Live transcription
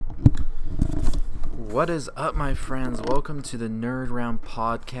What is up, my friends? Welcome to the Nerd Round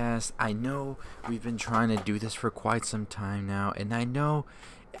podcast. I know we've been trying to do this for quite some time now, and I know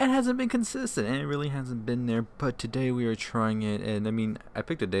it hasn't been consistent, and it really hasn't been there, but today we are trying it, and I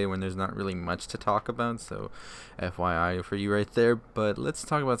picked a day when there's not really much to talk about, so FYI for you right there, but let's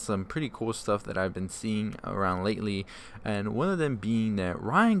talk about some pretty cool stuff that I've been seeing around lately, and one of them being that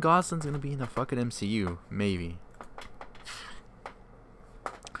Ryan Gosling's gonna be in the fucking MCU, maybe.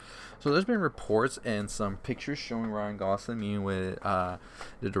 So there's been reports and some pictures showing Ryan Gosling meeting with the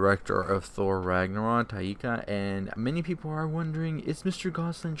director of Thor Ragnarok, Taika, and many people are wondering, is Mr.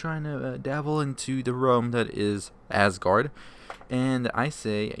 Gosling trying to dabble into the realm that is Asgard? And I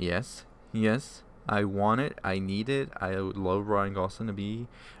say yes, I want it, I need it, I would love Ryan Gosling to be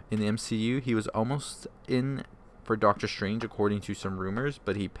in the MCU. He was almost in for Doctor Strange according to some rumors,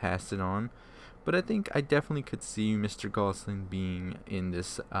 but he passed it on. But I think I definitely could see Mr. Gosling being in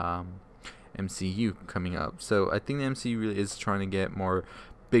this MCU coming up. So I think the MCU really is trying to get more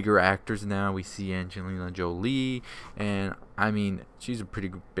bigger actors now. We see Angelina Jolie, and she's a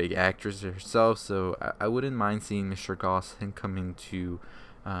pretty big actress herself. So I wouldn't mind seeing Mr. Gosling coming to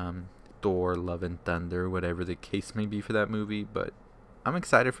Thor: Love and Thunder, whatever the case may be for that movie. But I'm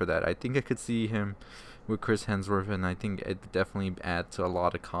excited for that. I think I could see him with Chris Hemsworth, and I think it definitely adds to a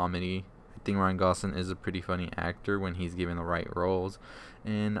lot of comedy. I think Ryan Gosling is a pretty funny actor when he's given the right roles,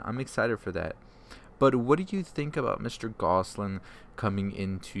 and I'm excited for that. But what do you think about Mr. Gosling coming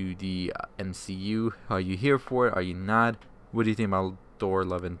into the MCU? Are you here for it? Are you not? What do you think about Thor: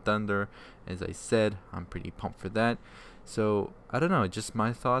 Love and Thunder? As I said, I'm pretty pumped for that. So I don't know, just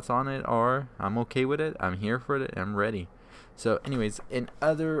my thoughts on it are I'm okay with it. I'm here for it. I'm ready. So, anyways, and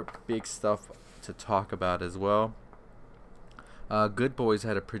other big stuff to talk about as well. Good Boys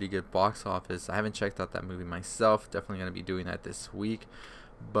had a pretty good box office. I haven't checked out that movie myself. Definitely going to be doing that this week.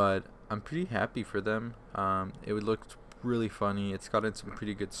 But I'm pretty happy for them. It would look really funny. It's gotten some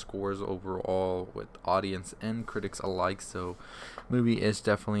pretty good scores overall with audience and critics alike. So movie is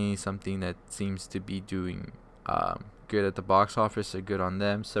definitely something that seems to be doing good at the box office. So good on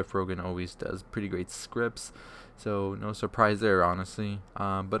them. Seth Rogen always does pretty great scripts. So no surprise there, honestly.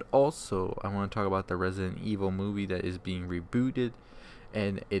 But also, I want to talk about the Resident Evil movie that is being rebooted,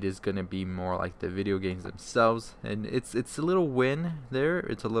 and it is going to be more like the video games themselves. And it's a little win there.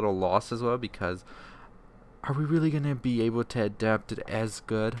 It's a little loss as well, because are we really going to be able to adapt it as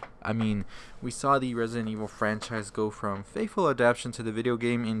good? We saw the Resident Evil franchise go from faithful adaptation to the video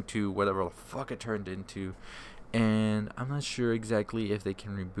game into whatever the fuck it turned into. And I'm not sure exactly if they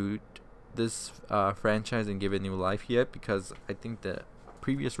can reboot this franchise and give it new life yet, because I think the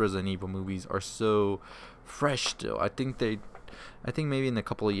previous Resident Evil movies are so fresh still. I think maybe in a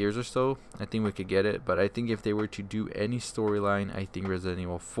couple of years or so, I think we could get it. But I think if they were to do any storyline, I think Resident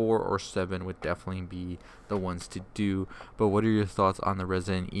Evil 4 or 7 would definitely be the ones to do. But what are your thoughts on the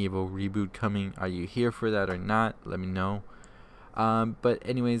Resident Evil reboot coming? Are you here for that or not? Let me know. But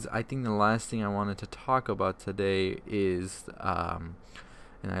anyways, I think the last thing I wanted to talk about today is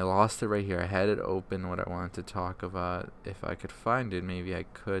and I lost it right here. I had it open, what I wanted to talk about. If I could find it, maybe I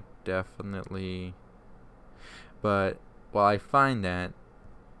could definitely. But while I find that,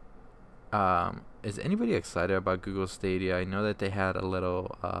 is anybody excited about Google Stadia? I know that they had a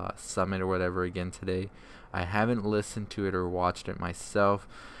little summit or whatever again today. I haven't listened to it or watched it myself.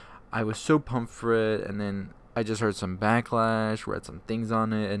 I was so pumped for it, and then I just heard some backlash, read some things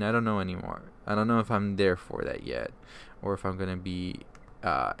on it, and I don't know anymore. I don't know if I'm there for that yet, or if I'm going to be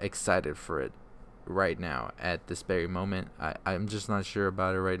excited for it right now at this very moment. I'm just not sure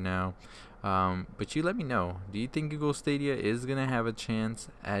about it right now. But you let me know. Do you think Google Stadia is going to have a chance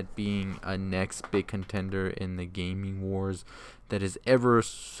at being a next big contender in the gaming wars that is ever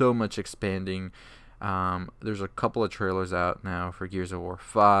so much expanding? There's a couple of trailers out now for Gears of War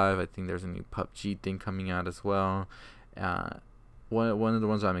 5. I think there's a new PUBG thing coming out as well. One of the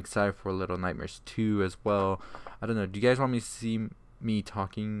ones I'm excited for, Little Nightmares 2 as well. I don't know. Do you guys want me to see me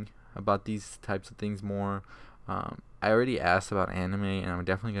talking about these types of things more? I already asked about anime, and I'm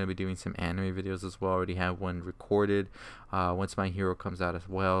definitely going to be doing some anime videos as well. I already have one recorded. Once My Hero comes out as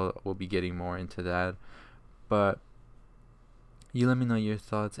well, we'll be getting more into that. But you let me know your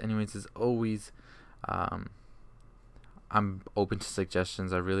thoughts. Anyways, as always, I'm open to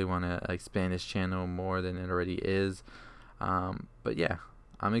suggestions. I really want to expand this channel more than it already is. But yeah,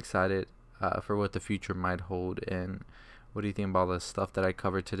 I'm excited for what the future might hold. And what do you think about the stuff that I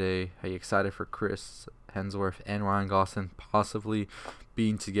covered today? Are you excited for Chris Hemsworth and Ryan Gosling possibly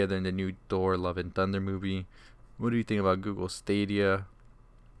being together in the new Thor: Love and Thunder movie? What do you think about Google Stadia?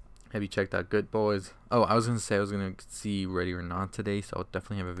 Have you checked out Good Boys? Oh, I was going to say I was going to see Ready or Not today, so I'll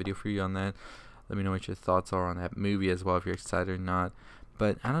definitely have a video for you on that. Let me know what your thoughts are on that movie as well, if you're excited or not.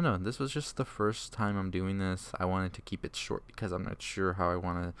 But I don't know. This was just the first time I'm doing this. I wanted to keep it short because I'm not sure how I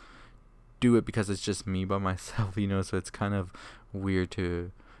want to do it, because it's just me by myself, so it's kind of weird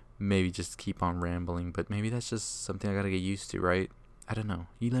to maybe just keep on rambling. But maybe that's just something I got to get used to, right? I don't know.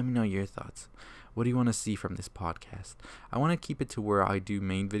 You let me know your thoughts. What do you want to see from this podcast? I want to keep it to where I do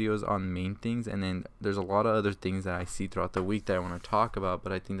main videos on main things, and then there's a lot of other things that I see throughout the week that I want to talk about,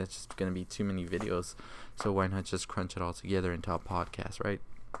 but I think that's just going to be too many videos. So why not just crunch it all together into a podcast, right?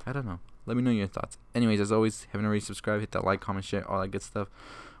 I don't know. Let me know your thoughts. Anyways, as always, haven't already subscribed, hit that like, comment, share, all that good stuff.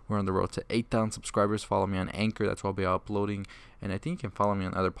 We're on the road to 8,000 subscribers. Follow me on Anchor. That's where I'll be uploading. And I think you can follow me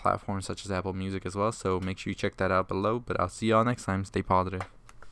on other platforms such as Apple Music as well. So make sure you check that out below. But I'll see y'all next time. Stay positive.